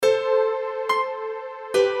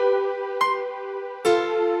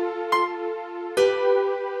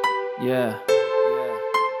Yeah.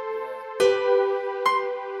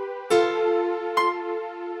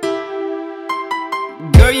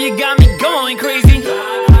 Girl, you got me going crazy.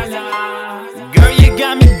 Girl, you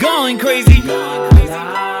got me going crazy.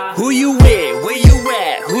 Who you with? Where you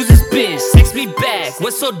at? Who's this bitch? Text me back.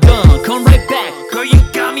 What's so dumb? Come right back. Girl, you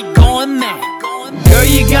got me going mad. Girl,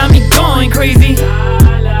 you got me going crazy.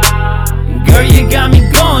 Girl, you got me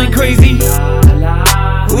going crazy.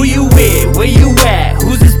 Who you with? Where you at?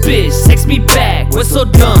 Who's this bitch? Text me back. What's so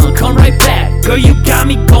dumb? Come right back. Girl, you got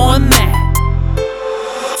me going mad.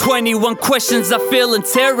 21 questions, I feel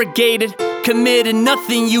interrogated. Committed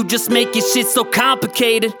nothing, you just making shit so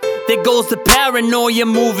complicated. There goes the paranoia,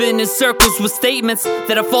 moving in circles with statements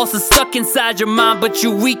that are false and stuck inside your mind, but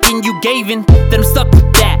you weak and you gave in. Then I'm stuck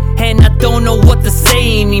with that, and I don't know what to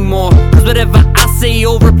say anymore. Cause whatever I say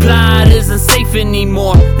or reply isn't safe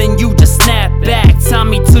anymore. Then you just snap back, tell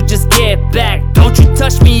me to just get back. Don't you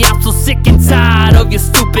touch me, I'm so sick and tired of your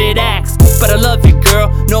stupid acts. But I love you, girl,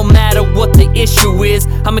 no matter what the issue is.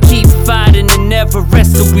 I'ma keep fighting and never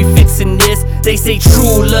rest till we fixin' this. They say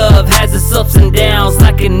true love has its ups and downs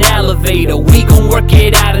like an elevator. We gon' work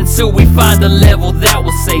it out until we find a level that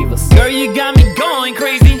will save us. Girl, you got me going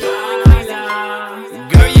crazy.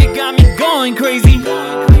 Girl, you got me going crazy.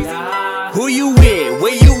 Who you with?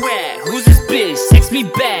 Where you at? Who's this bitch? Text me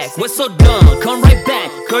back. What's so dumb? Come right back.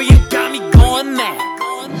 Girl, you got me going mad.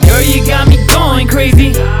 Girl, you got me going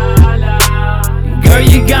crazy. Girl,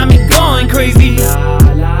 you got me going crazy.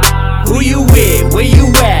 Who you with? Where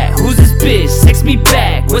you at? Who's this bitch? Text me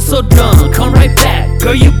back. What's so dumb? Come right back.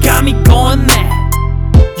 Girl, you got me going mad.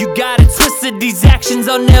 You got it twisted, these actions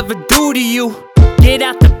I'll never do to you. Get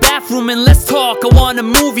out the bathroom and let's talk, I wanna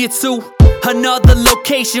move you to another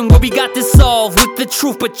location where we got this solved with the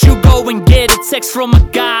truth. But you go and get a text from a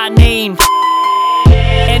guy named,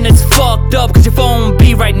 and it's fucked up cause your phone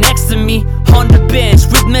be right next to me on the bench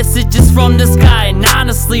with messages from the sky. And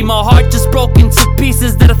honestly, my heart just broke into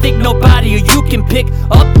pieces that I think nobody or you can pick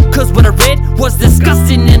up. Cause what I read was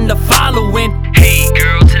disgusting in the following. Hey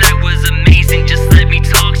girl, tonight was amazing, just let me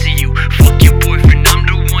talk to you. Fuck your boyfriend, I'm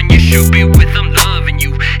the one you should be with, I'm loving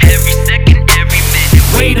you. Every second, every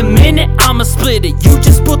minute. Wait a minute, I'ma split it. You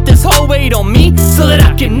just put this whole weight on me so that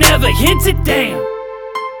I can never hint it, damn.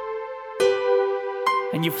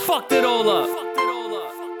 And you fucked it all up.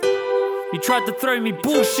 You tried to throw me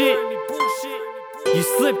bullshit. You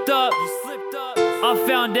slipped up. I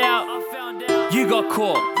found out. You got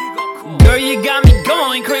caught. Girl, you got me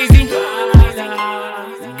going crazy.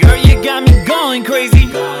 Girl, you got me going crazy.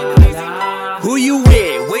 Who you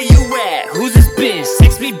with? Where you at? Who's this bitch?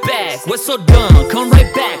 Text me back. What's so dumb? Come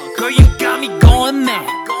right back. Girl, you got me going mad.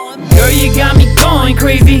 Girl, you got me going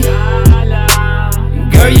crazy.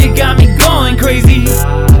 Girl, you got me going crazy.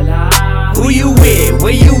 Who you with?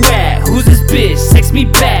 Where you at? Who's this bitch? Text me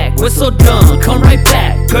back. What's so dumb? Come right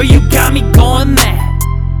back. Girl, you got me going mad.